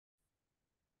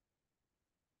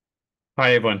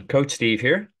Hi everyone, Coach Steve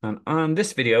here, and on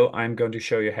this video I'm going to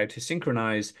show you how to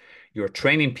synchronize your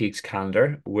Training Peaks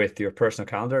calendar with your personal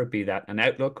calendar, be that an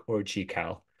Outlook or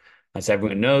Gcal. As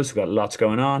everyone knows, we've got lots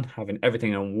going on. Having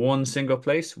everything in one single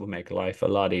place will make life a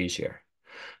lot easier.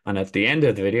 And at the end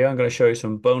of the video, I'm going to show you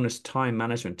some bonus time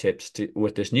management tips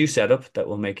with this new setup that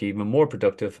will make you even more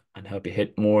productive and help you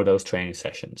hit more of those training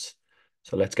sessions.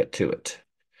 So let's get to it.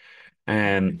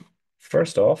 Um,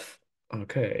 First off,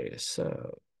 okay,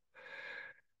 so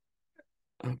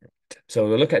all right. So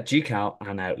we'll look at GCal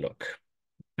and Outlook.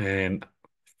 Um,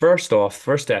 first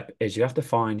step is you have to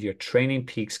find your Training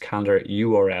Peaks calendar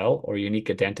URL or unique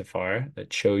identifier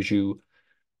that shows you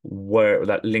where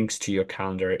that links to your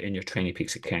calendar in your Training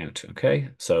Peaks account. Okay,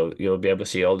 so you'll be able to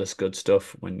see all this good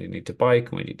stuff when you need to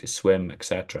bike, when you need to swim,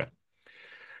 etc.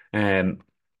 Um,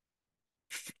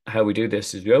 how we do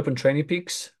this is we open Training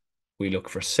Peaks, we look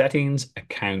for settings,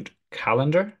 account,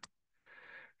 calendar.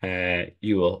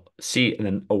 You will see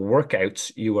then a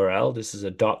workouts URL. This is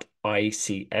a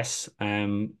 .ics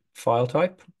file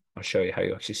type. I'll show you how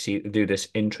you actually do this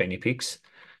in Training Peaks.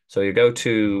 So you go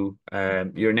to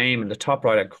your name in the top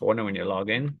right hand corner when you log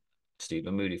in,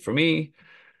 Stephen Moody for me,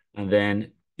 and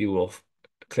then you will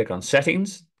click on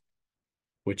settings,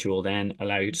 which will then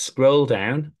allow you to scroll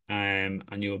down and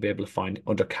you will be able to find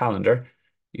under calendar.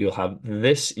 You'll have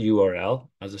this URL,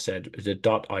 as I said, is a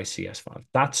 .ics file.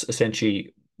 That's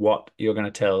essentially what you're going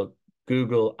to tell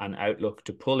Google and Outlook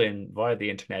to pull in via the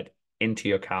internet into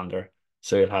your calendar.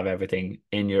 So you'll have everything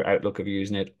in your Outlook if you're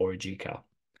using it or GCal.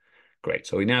 Great.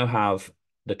 So we now have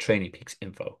the Training Peaks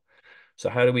info. So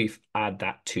how do we add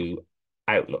that to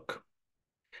Outlook?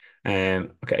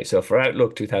 Okay, so for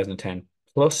Outlook 2010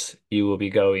 Plus, you'll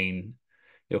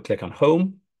click on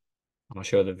Home. I'll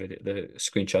show the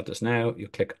screenshot this now.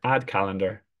 You'll click Add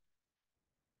Calendar.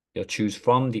 You'll choose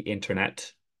from the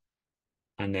internet,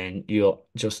 and then you'll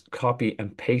just copy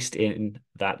and paste in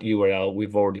that URL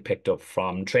we've already picked up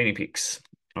from Training Peaks.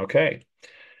 Okay,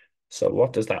 so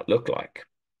what does that look like?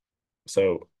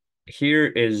 So here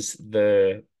is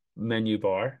the menu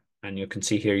bar, and you can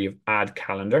see here you've Add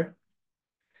Calendar,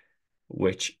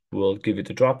 which will give you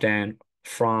the drop down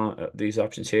from these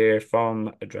options here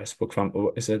from address book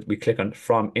from is it we click on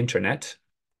from internet,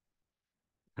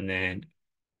 and then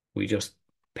we just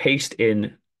paste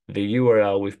in the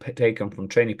URL we've taken from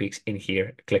Training Peaks in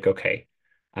here, click OK,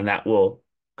 and that will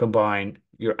combine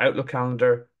your Outlook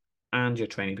calendar and your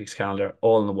Training Peaks calendar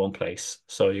all in the one place,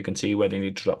 so you can see whether you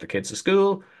need to drop the kids to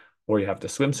school or you have the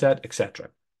swim set, etc.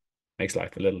 Makes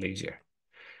life a little easier.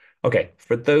 Okay,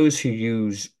 for those who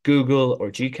use Google or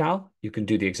GCal, you can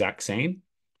do the exact same.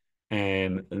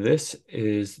 This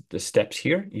is the steps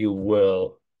here. You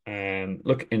will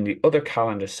look in the other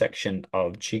calendar section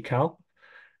of GCal.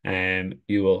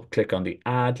 You will click on the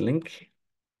add link,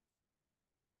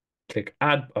 click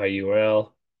add by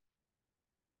URL,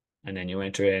 and then you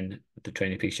enter in the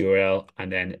Training Peaks URL,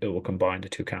 and then it will combine the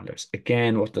two calendars.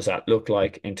 Again, what does that look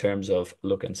like in terms of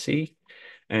look and see?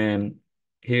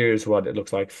 Here's what it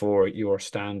looks like for your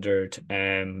standard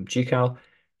GCal.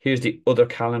 Here's the other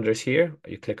calendars here.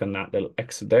 You click on that little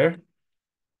X there.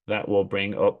 That will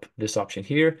bring up this option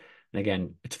here. And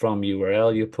again, it's from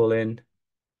URL you pull in,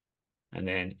 and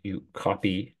then you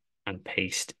copy and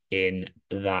paste in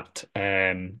that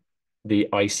the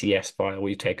ICS file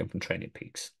we've taken from Training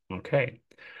Peaks. Okay.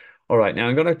 All right, now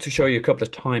I'm going to show you a couple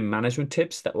of time management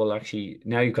tips that will actually,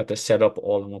 now you've got this set up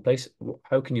all in one place.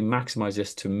 How can you maximize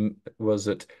this was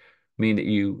it mean that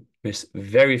you miss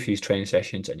very few training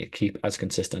sessions and you keep as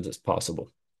consistent as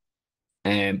possible?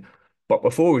 Um, but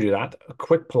before we do that, a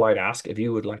quick polite ask if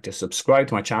you would like to subscribe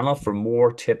to my channel for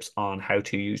more tips on how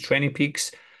to use Training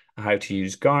Peaks, how to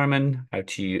use Garmin,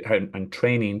 and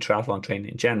training, triathlon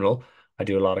training in general. I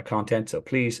do a lot of content, so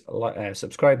please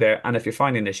subscribe there. And if you're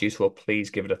finding this useful, please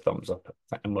give it a thumbs up.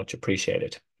 I much appreciate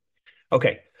it.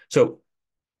 Okay, so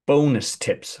bonus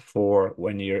tips for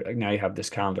when you're now you have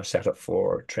this calendar set up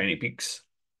for Training Peaks.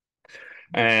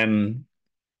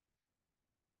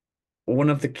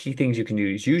 One of the key things you can do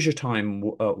is use your time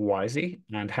wisely,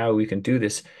 and how we can do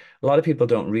this. A lot of people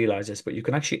don't realize this, but you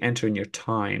can actually enter in your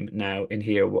time now in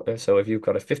here. So if you've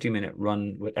got a 50-minute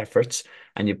run with efforts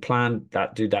and you plan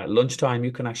that, do that lunchtime,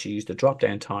 you can actually use the drop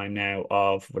down time now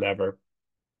of whatever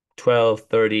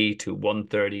 12:30 to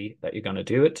 1:30 that you're going to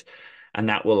do it. And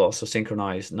that will also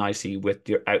synchronize nicely with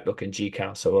your Outlook and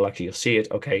GCal. So you'll see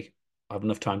it. Okay, I have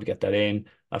enough time to get that in.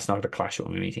 That's not going to clash with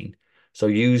my meeting. So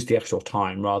use the actual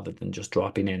time rather than just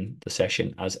dropping in the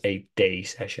session as a day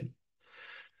session.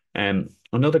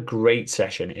 Another great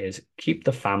session is keep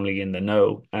the family in the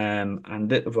know. And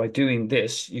by doing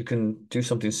this, you can do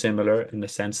something similar in the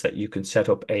sense that you can set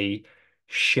up a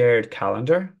shared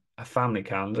calendar, a family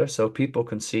calendar, so people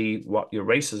can see what your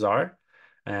races are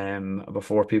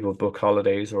before people book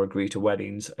holidays or agree to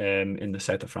weddings in the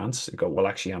south of France. You go, well,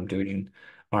 actually, I'm doing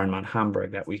Ironman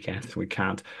Hamburg that weekend. We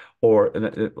can't. Or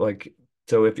like,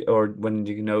 so if, or when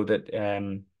you know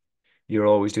that you're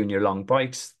always doing your long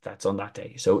bikes, that's on that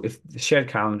day. So if the shared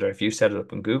calendar, if you set it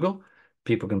up in Google,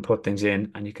 people can put things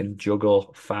in and you can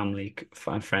juggle family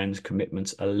and friends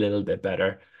commitments a little bit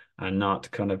better and not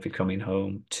kind of be coming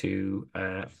home to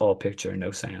all picture,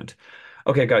 no sound.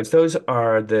 Okay, guys, those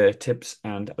are the tips,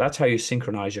 and that's how you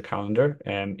synchronize your calendar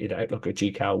in Outlook or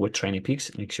GCal with Training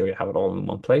Peaks. Make sure you have it all in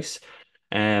one place.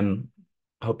 I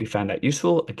hope you found that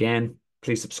useful. Again,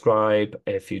 please subscribe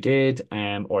if you did,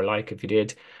 or like if you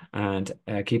did, and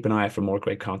keep an eye out for more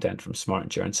great content from Smart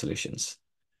Endurance Solutions.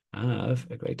 Have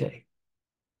a great day.